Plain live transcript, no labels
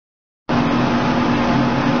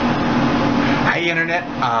internet.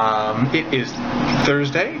 It is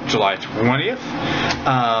Thursday, July 20th,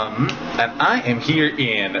 and I am here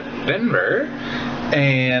in Denver,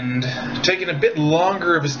 and taking a bit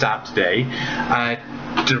longer of a stop today. I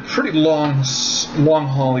did a pretty long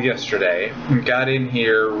haul yesterday, and got in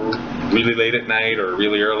here really late at night or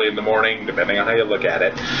really early in the morning, depending on how you look at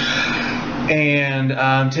it, and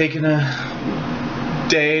I'm taking a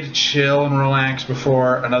day to chill and relax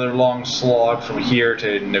before another long slog from here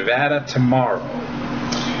to Nevada tomorrow.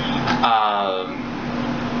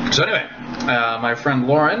 So anyway, my friend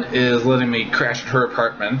Lauren is letting me crash at her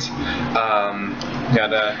apartment.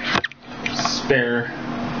 Got a spare.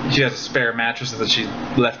 She has a spare mattress that she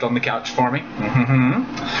left on the couch for me.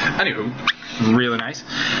 Anywho, really nice.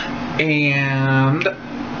 And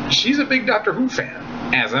she's a big Doctor Who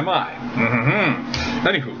fan, as am I.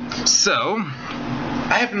 Anywho, so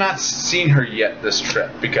I have not seen her yet this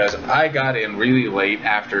trip because I got in really late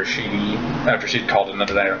after she'd called a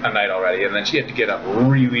night already, and then she had to get up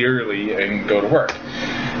really early and go to work.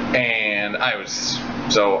 And I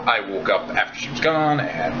woke up after she was gone,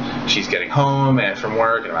 and she's getting home and from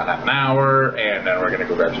work in about half an hour, and then we're gonna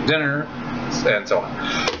go grab some dinner, and so on.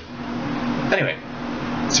 Anyway,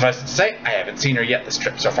 suffice it to say, I haven't seen her yet this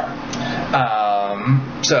trip so far.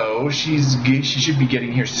 So she should be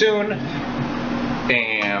getting here soon.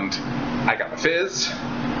 And I got my fizz,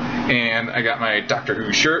 and I got my Doctor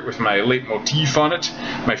Who shirt with my leitmotif on it.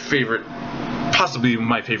 Possibly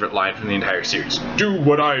my favorite line from the entire series. Do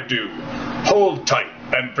what I do. Hold tight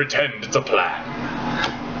and pretend it's a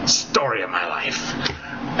plan. Story of my life.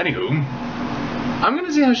 Anywho, I'm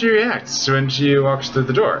gonna see how she reacts when she walks through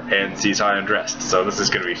the door and sees how I'm dressed. So this is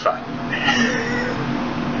gonna be fun.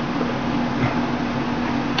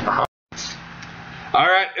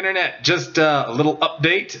 Alright, internet, just a little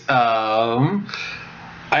update. I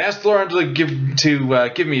asked Lauren to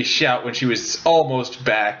give me a shout when she was almost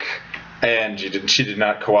back, and she did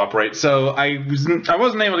not cooperate. So I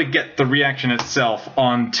wasn't able to get the reaction itself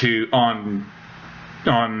on camera,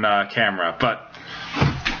 but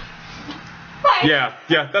hi.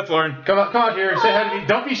 Yeah, that's Lauren. Come out here, say hi to me.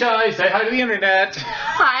 Don't be shy, say hi to the internet.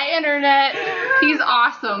 Hi, internet. He's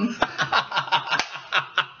awesome.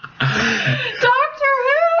 Doctor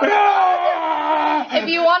Who! If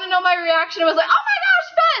you want to know my reaction, it was like, oh my gosh,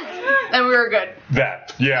 Fez! And we were good.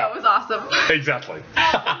 That was awesome. Exactly.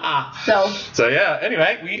 So yeah,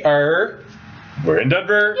 anyway, we're in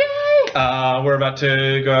Denver. Yay! We're about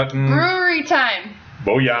to go out and brewery time.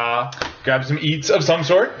 Booyah. Grab some eats of some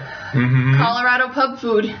sort. Colorado pub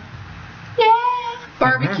food. Yeah.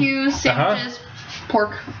 Barbecues, sandwiches,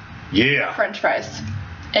 pork. Yeah. French fries.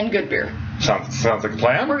 And good beer. Sounds like a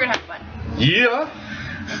plan. We're gonna have fun. Yeah.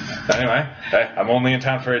 Anyway, hey, I'm only in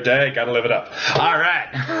town for a day. Gotta live it up. All right.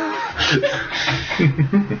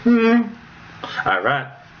 All right.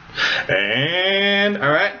 And all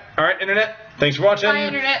right, internet. Thanks for watching. Bye,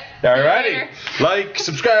 internet. Alrighty. Like,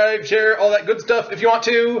 subscribe, share, all that good stuff if you want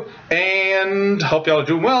to. And hope y'all are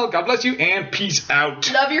doing well. God bless you, and peace out.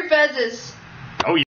 Love your fezzes. Oh yeah.